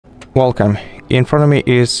Welcome. In front of me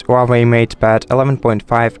is HUAWEI MatePad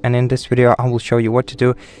 11.5, and in this video I will show you what to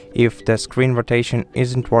do if the screen rotation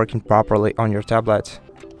isn't working properly on your tablet.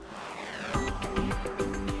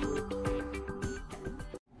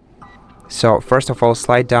 So first of all,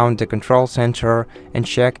 slide down the control center and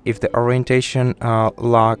check if the orientation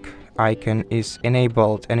lock icon is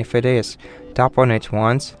enabled, and if it is, tap on it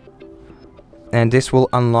once and this will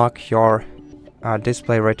unlock your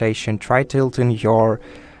display rotation. Try tilting your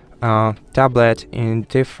tablet in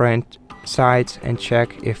different sides and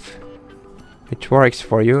check if it works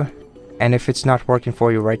for you, and if it's not working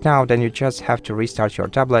for you right now, then you just have to restart your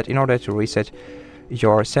tablet in order to reset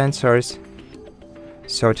your sensors.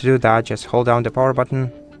 So to do that, just hold down the power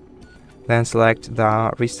button, then select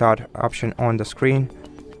the restart option on the screen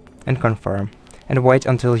and confirm, and wait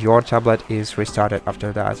until your tablet is restarted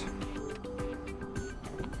after that.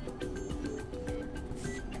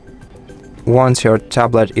 Once your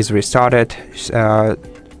tablet is restarted,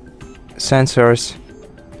 sensors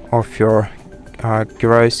of your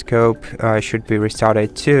gyroscope should be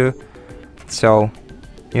restarted too. So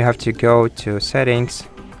you have to go to settings.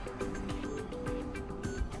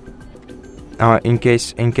 In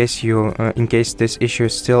case this issue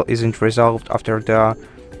still isn't resolved after the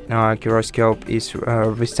gyroscope is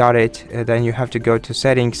restarted, then you have to go to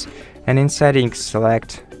settings, and in settings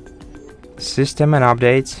select system and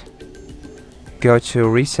updates. Go to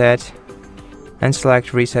reset and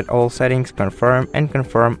select reset all settings, confirm, and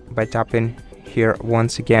confirm by tapping here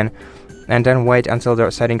once again, and then wait until the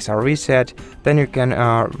settings are reset. Then you can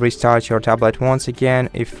restart your tablet once again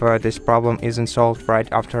if this problem isn't solved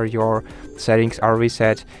right after your settings are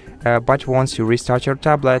reset. But once you restart your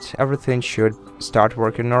tablet, everything should start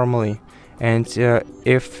working normally, and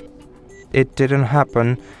if it didn't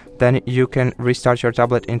happen, then you can restart your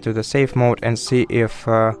tablet into the safe mode and see if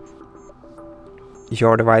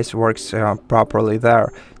your device works properly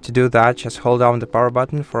there. To do that, just hold down the power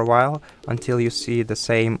button for a while until you see the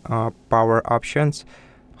same power options.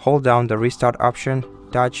 Hold down the restart option,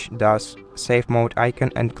 touch the safe mode icon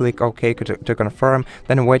and click OK to confirm,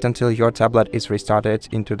 then wait until your tablet is restarted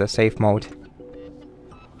into the safe mode.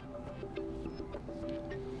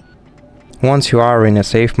 Once you are in a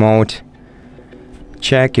safe mode,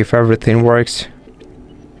 check if everything works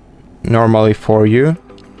normally for you.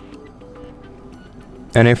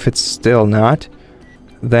 And if it's still not,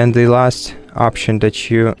 then the last option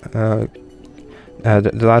that you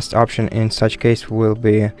the last option in such case will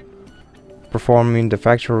be performing the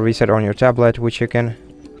factory reset on your tablet, which you can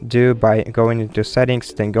do by going into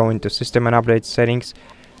settings, then go into system and update settings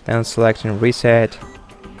and selecting reset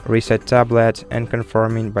tablet, and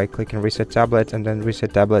confirming by clicking reset tablet and then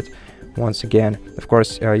reset tablet once again. Of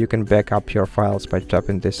course, you can back up your files by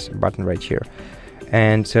tapping this button right here.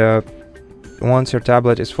 And once your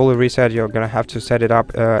tablet is fully reset, you're gonna have to set it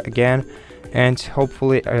up again, and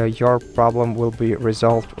hopefully your problem will be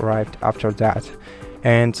resolved right after that.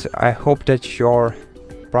 And I hope that your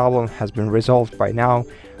problem has been resolved by now,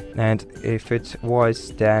 and if it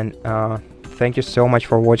was, then thank you so much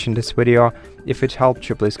for watching this video. If it helped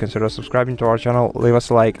you, please consider subscribing to our channel, leave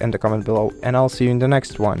us a like and a comment below, and I'll see you in the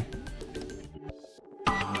next one.